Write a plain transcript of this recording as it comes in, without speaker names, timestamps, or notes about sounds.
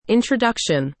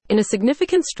Introduction. In a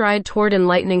significant stride toward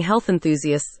enlightening health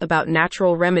enthusiasts about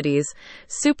natural remedies,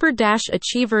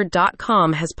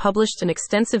 super-achiever.com has published an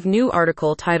extensive new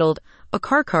article titled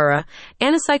Acarcara,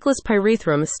 Anacyclus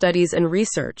pyrethrum Studies and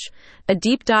Research, a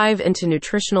deep dive into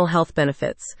nutritional health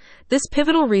benefits. This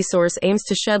pivotal resource aims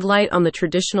to shed light on the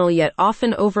traditional yet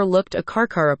often overlooked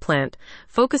Acarcara plant,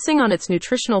 focusing on its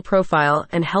nutritional profile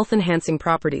and health-enhancing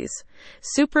properties.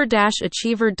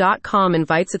 Super-achiever.com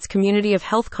invites its community of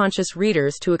health-conscious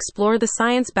readers to explore the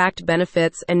science-backed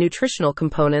benefits and nutritional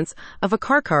components of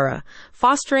Acarcara,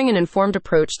 fostering an informed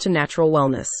approach to natural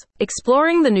wellness.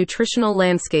 Exploring the nutritional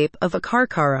landscape of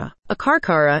Acarcara.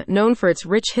 Acarcara, known for its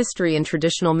rich history in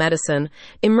traditional medicine,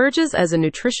 emerges as a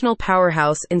nutritional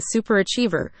powerhouse in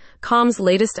Super-Achiever.com's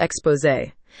latest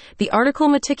exposé. The article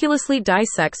meticulously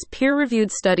dissects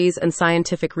peer-reviewed studies and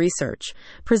scientific research,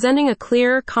 presenting a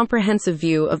clear, comprehensive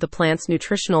view of the plant's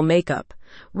nutritional makeup.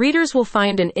 Readers will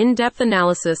find an in-depth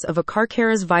analysis of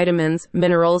Acarcara's vitamins,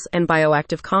 minerals, and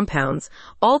bioactive compounds,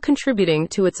 all contributing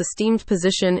to its esteemed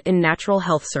position in natural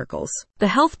health circles. The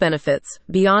health benefits,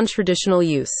 beyond traditional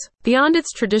use. Beyond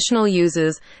its traditional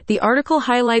uses, the article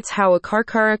highlights how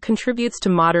Acarcara contributes to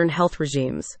modern health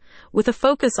regimes, with a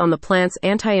focus on the plant's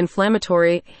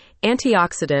anti-inflammatory,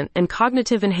 antioxidant, and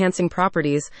cognitive-enhancing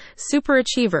properties.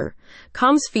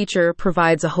 Super-Achiever.com's feature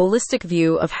provides a holistic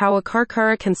view of how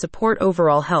Acarcara can support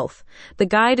overall health. The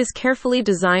guide is carefully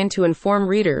designed to inform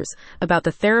readers about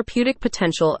the therapeutic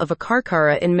potential of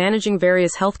Acarcara in managing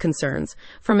various health concerns,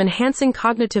 from enhancing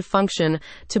cognitive function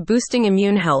to boosting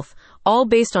immune health, all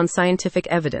based on scientific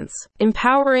evidence.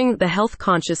 Empowering the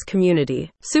health-conscious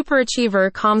community.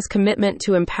 Super-Achiever.com's commitment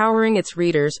to empowering its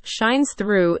readers shines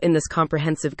through in this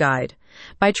comprehensive guide.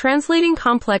 By translating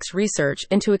complex research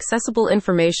into accessible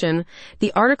information,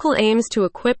 the article aims to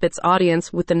equip its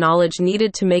audience with the knowledge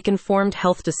needed to make informed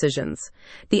health decisions.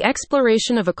 The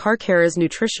exploration of Acarcara's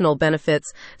nutritional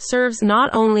benefits serves not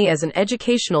only as an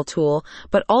educational tool,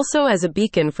 but also as a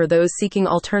beacon for those seeking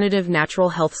alternative natural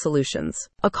health solutions.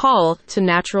 A call to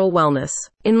natural wellness.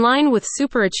 In line with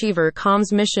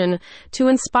Super-Achiever.com's mission to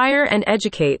inspire and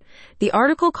educate, the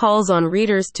article calls on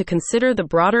readers to consider the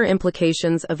broader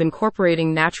implications of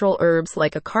incorporating natural herbs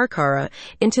like Acarcara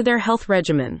into their health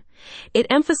regimen. It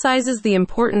emphasizes the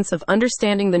importance of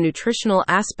understanding the nutritional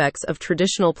aspects of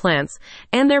traditional plants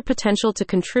and their potential to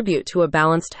contribute to a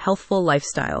balanced, healthful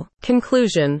lifestyle.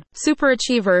 Conclusion.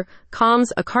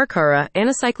 Super-Achiever.com's Acarcara,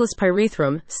 Anacyclus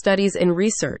pyrethrum Studies and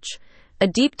Research, a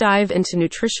deep dive into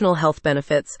nutritional health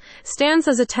benefits, stands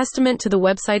as a testament to the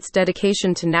website's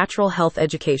dedication to natural health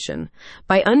education.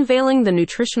 By unveiling the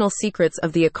nutritional secrets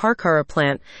of the Acarcara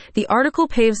plant, the article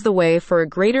paves the way for a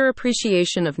greater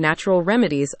appreciation of natural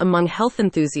remedies among health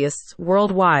enthusiasts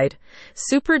worldwide.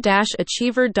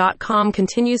 Super-Achiever.com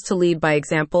continues to lead by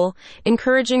example,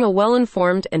 encouraging a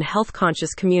well-informed and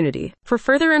health-conscious community. For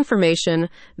further information,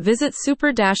 visit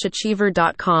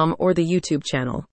Super-Achiever.com or the YouTube channel.